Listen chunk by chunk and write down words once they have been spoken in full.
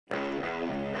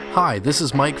Hi, this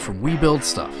is Mike from We Build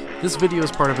Stuff. This video is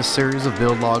part of a series of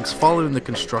build logs following the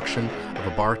construction of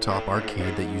a bar top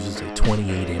arcade that uses a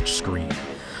 28-inch screen.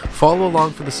 Follow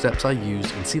along for the steps I use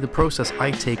and see the process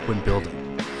I take when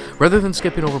building. Rather than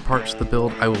skipping over parts of the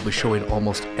build, I will be showing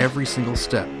almost every single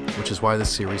step, which is why this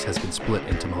series has been split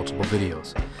into multiple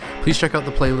videos. Please check out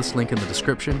the playlist link in the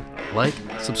description, like,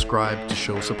 subscribe to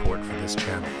show support for this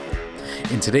channel.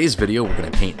 In today's video, we're going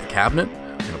to paint the cabinet.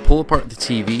 I'm going to pull apart the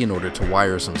TV in order to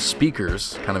wire some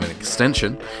speakers, kind of an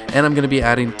extension, and I'm going to be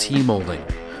adding T-molding.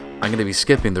 I'm going to be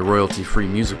skipping the royalty-free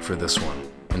music for this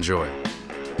one. Enjoy.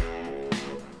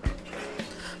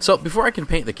 So before I can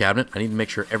paint the cabinet, I need to make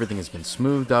sure everything has been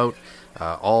smoothed out,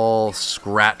 all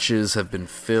scratches have been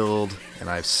filled, and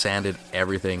I've sanded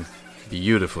everything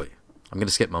beautifully. I'm going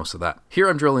to skip most of that. Here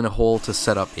I'm drilling a hole to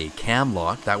set up a cam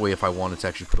lock. That way if I wanted to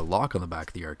actually put a lock on the back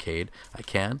of the arcade, I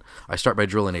can. I start by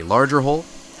drilling a larger hole,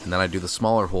 and then I do the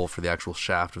smaller hole for the actual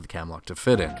shaft of the cam lock to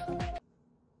fit in.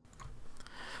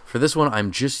 For this one,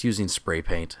 I'm just using spray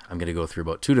paint. I'm going to go through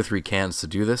about 2 to 3 cans to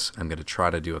do this. I'm going to try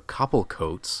to do a couple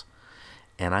coats,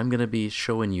 and I'm going to be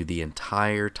showing you the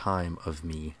entire time of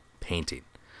me painting.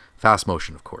 Fast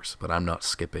motion, of course, but I'm not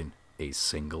skipping a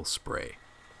single spray.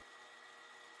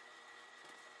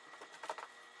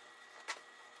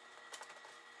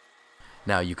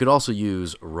 Now, you could also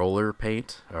use roller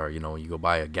paint, or you go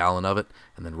buy a gallon of it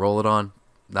and then roll it on.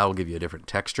 That will give you a different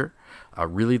texture.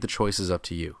 Really, the choice is up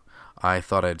to you. I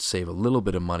thought I'd save a little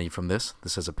bit of money from this.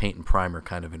 This has a paint and primer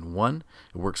kind of in one.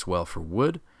 It works well for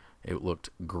wood. It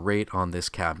looked great on this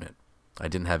cabinet. I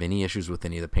didn't have any issues with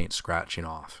any of the paint scratching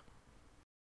off.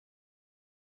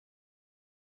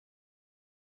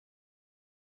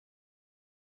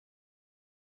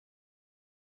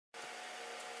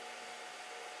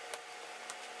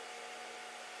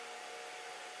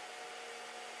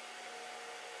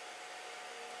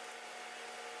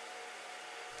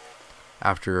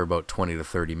 After about 20 to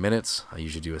 30 minutes, I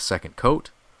usually do a second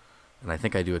coat, and I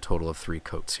think I do a total of 3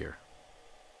 coats here.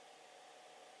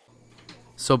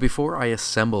 So before I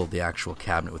assemble the actual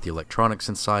cabinet with the electronics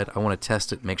inside, I want to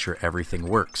test it, make sure everything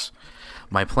works.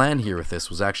 My plan here with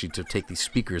this was actually to take these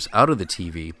speakers out of the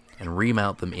TV and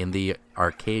remount them in the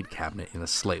arcade cabinet in a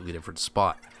slightly different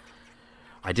spot.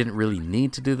 I didn't really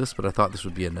need to do this, but I thought this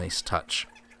would be a nice touch.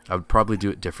 I would probably do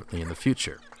it differently in the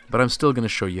future, but I'm still going to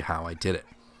show you how I did it.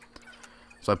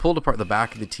 So I pulled apart the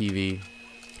back of the TV,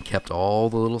 kept all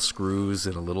the little screws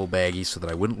in a little baggie so that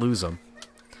I wouldn't lose them,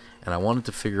 and I wanted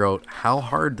to figure out how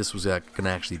hard this was going to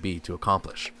actually be to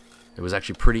accomplish. It was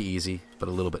actually pretty easy, but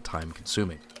a little bit time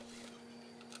consuming.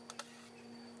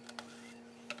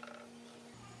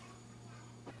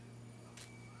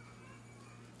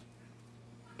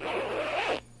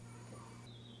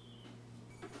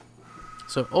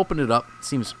 So open it up, it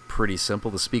seems pretty simple.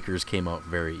 The speakers came out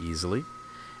very easily.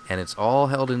 And it's all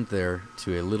held in there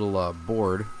to a little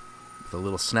board with a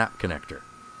little snap connector.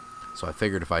 So I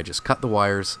figured if I just cut the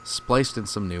wires, spliced in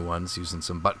some new ones using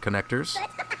some butt connectors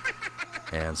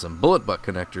and some bullet butt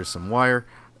connectors, some wire,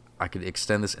 I could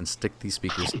extend this and stick these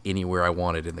speakers anywhere I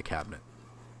wanted in the cabinet.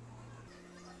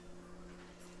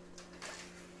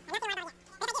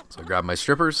 So I grab my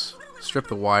strippers, strip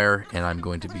the wire, and I'm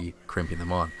going to be crimping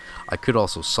them on. I could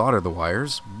also solder the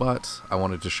wires, but I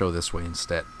wanted to show this way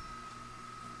instead.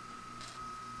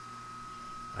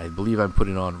 I believe I'm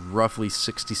putting on roughly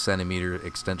 60 centimeter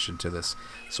extension to this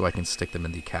so I can stick them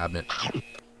in the cabinet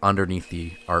underneath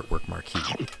the artwork marquee.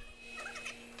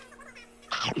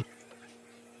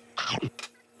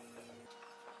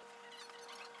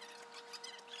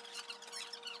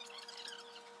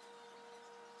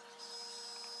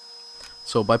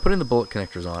 So by putting the bullet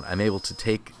connectors on, I'm able to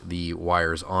take the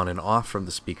wires on and off from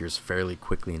the speakers fairly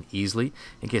quickly and easily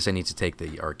in case I need to take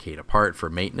the arcade apart for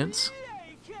maintenance.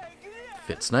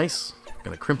 Fits nice. I'm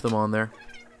going to crimp them on there.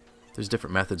 There's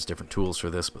different methods, different tools for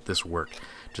this, but this worked.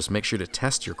 Just make sure to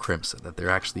test your crimps so that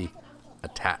they're actually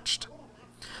attached.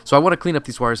 So I want to clean up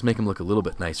these wires, make them look a little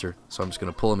bit nicer. So I'm just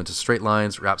going to pull them into straight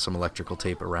lines, wrap some electrical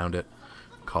tape around it,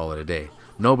 call it a day.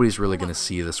 Nobody's really going to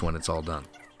see this when it's all done.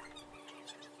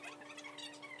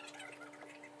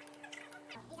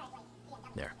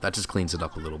 There, that just cleans it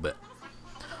up a little bit.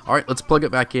 Alright, let's plug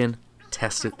it back in,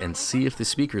 test it, and see if the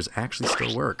speakers actually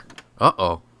still work.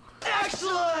 Uh-oh.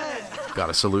 Excellent!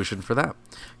 Got a solution for that.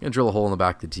 I'm going to drill a hole in the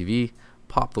back of the TV,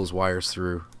 pop those wires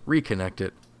through, reconnect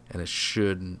it, and it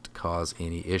shouldn't cause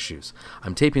any issues.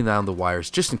 I'm taping down the wires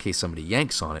just in case somebody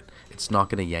yanks on it. It's not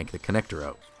going to yank the connector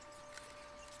out.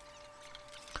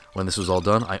 When this was all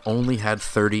done, I only had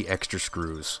 30 extra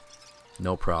screws.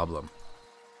 No problem.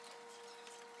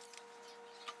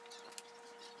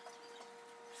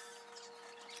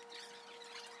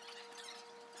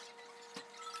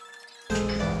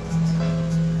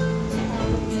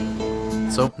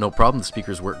 So, no problem, the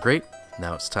speakers work great.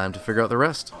 Now it's time to figure out the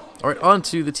rest. Alright, on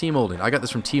to the T-molding. I got this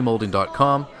from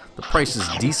tmolding.com. The price is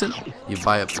decent. You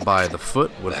buy it by the foot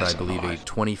with, I believe, a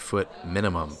 20-foot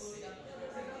minimum.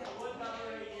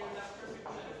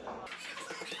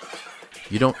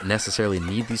 You don't necessarily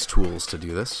need these tools to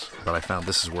do this, but I found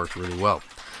this has worked really well.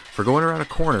 For going around a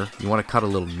corner, you want to cut a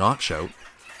little notch out,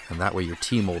 and that way your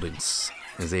T-molding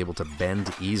is able to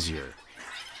bend easier.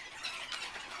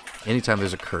 Anytime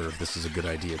there's a curve, this is a good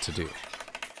idea to do.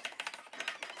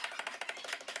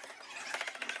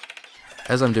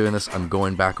 As I'm doing this, I'm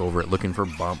going back over it looking for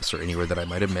bumps or anywhere that I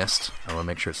might have missed. I want to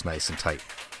make sure it's nice and tight.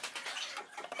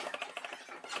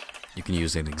 You can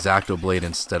use an X-Acto blade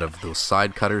instead of those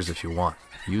side cutters if you want.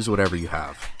 Use whatever you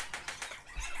have.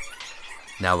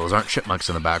 Now, those aren't chipmunks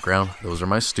in the background. Those are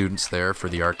my students there for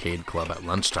the arcade club at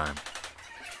lunchtime.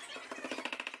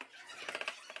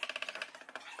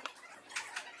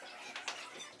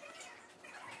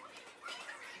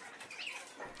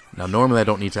 Now, normally I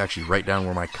don't need to actually write down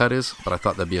where my cut is, but I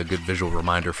thought that'd be a good visual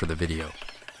reminder for the video.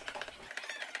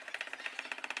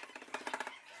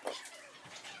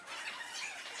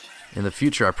 In the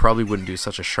future, I probably wouldn't do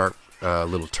such a sharp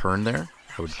little turn there.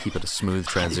 I would keep it a smooth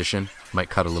transition.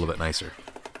 Might cut a little bit nicer.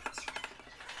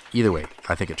 Either way,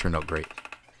 I think it turned out great.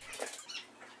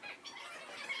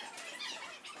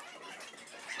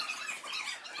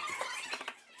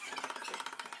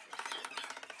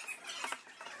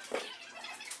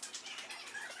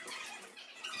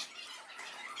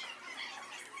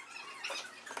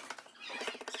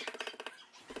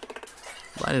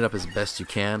 Line it up as best you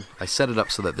can. I set it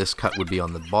up so that this cut would be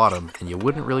on the bottom and you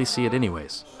wouldn't really see it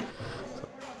anyways. So,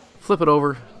 flip it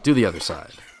over, do the other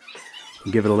side.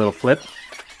 Give it a little flip.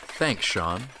 Thanks,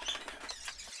 Sean.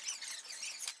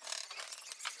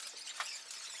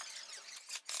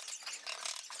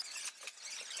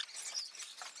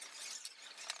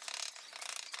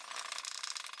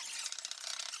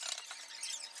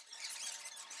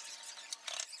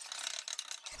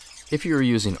 If you were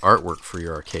using artwork for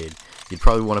your arcade, you'd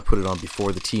probably want to put it on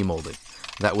before the T-molding.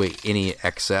 That way any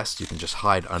excess you can just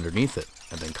hide underneath it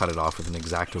and then cut it off with an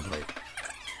X-Acto blade.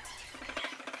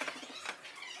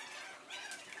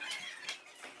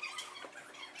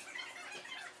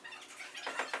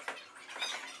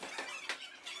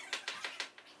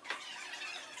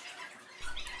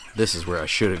 This is where I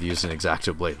should have used an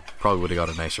X-Acto blade. Probably would have got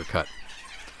a nicer cut.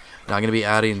 Now I'm going to be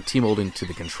adding T-molding to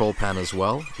the control pan as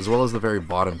well as the very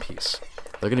bottom piece.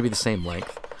 They're going to be the same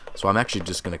length, so I'm actually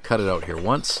just going to cut it out here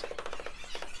once,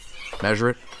 measure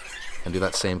it, and do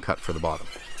that same cut for the bottom.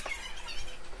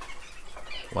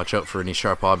 Watch out for any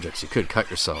sharp objects. You could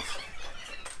cut yourself.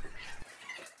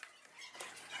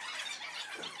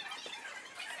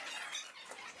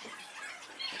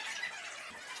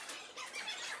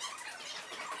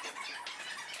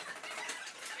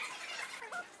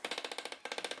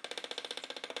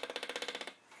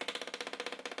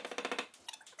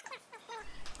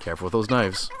 Careful with those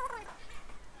knives.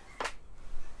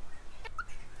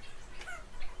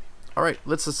 Alright,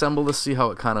 let's assemble this, see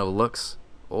how it kind of looks.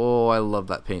 Oh, I love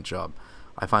that paint job.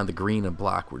 I find the green and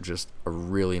black were just a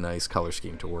really nice color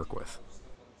scheme to work with.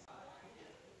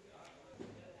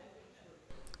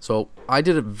 So, I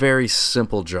did a very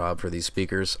simple job for these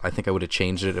speakers. I think I would have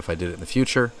changed it if I did it in the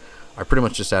future. I pretty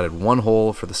much just added one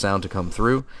hole for the sound to come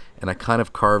through, and I kind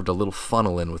of carved a little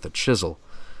funnel in with a chisel,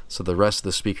 so the rest of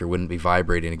the speaker wouldn't be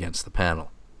vibrating against the panel.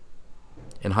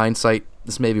 In hindsight,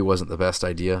 this maybe wasn't the best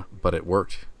idea, but it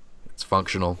worked. It's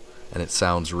functional, and it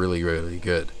sounds really, really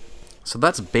good. So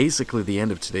that's basically the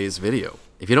end of today's video.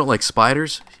 If you don't like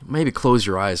spiders, maybe close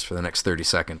your eyes for the next 30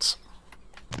 seconds.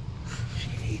 She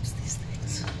hates these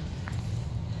things.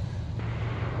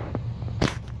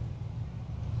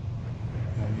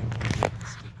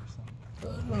 I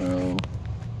don't know.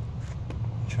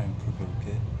 Try and provoke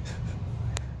it.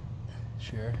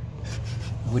 Sure.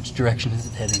 Which direction is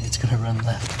it heading? It's gonna run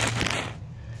left.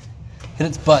 Hit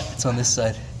its butt. It's on this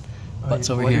side.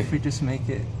 Butt's over here. What if we just make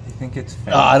it? You think it's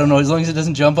fair? I don't know. As long as it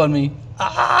doesn't jump on me.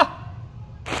 Ah!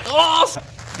 Oh!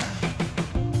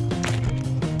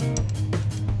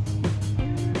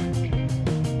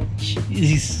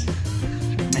 Jeez.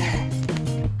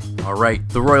 Alright,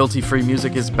 the royalty-free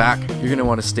music is back. You're going to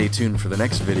want to stay tuned for the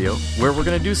next video, where we're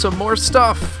going to do some more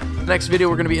stuff. The next video,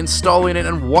 we're going to be installing it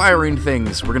and wiring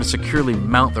things. We're going to securely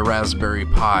mount the Raspberry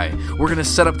Pi. We're going to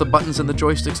set up the buttons and the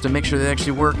joysticks to make sure they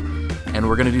actually work. And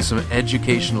we're going to do some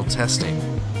educational testing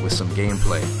with some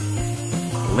gameplay.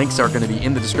 Links are going to be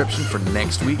in the description for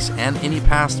next week's and any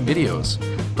past videos.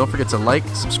 Don't forget to like,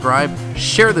 subscribe,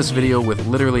 share this video with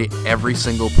literally every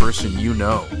single person you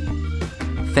know.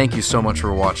 Thank you so much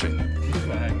for watching.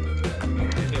 Bye.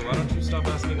 up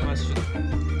asking a question.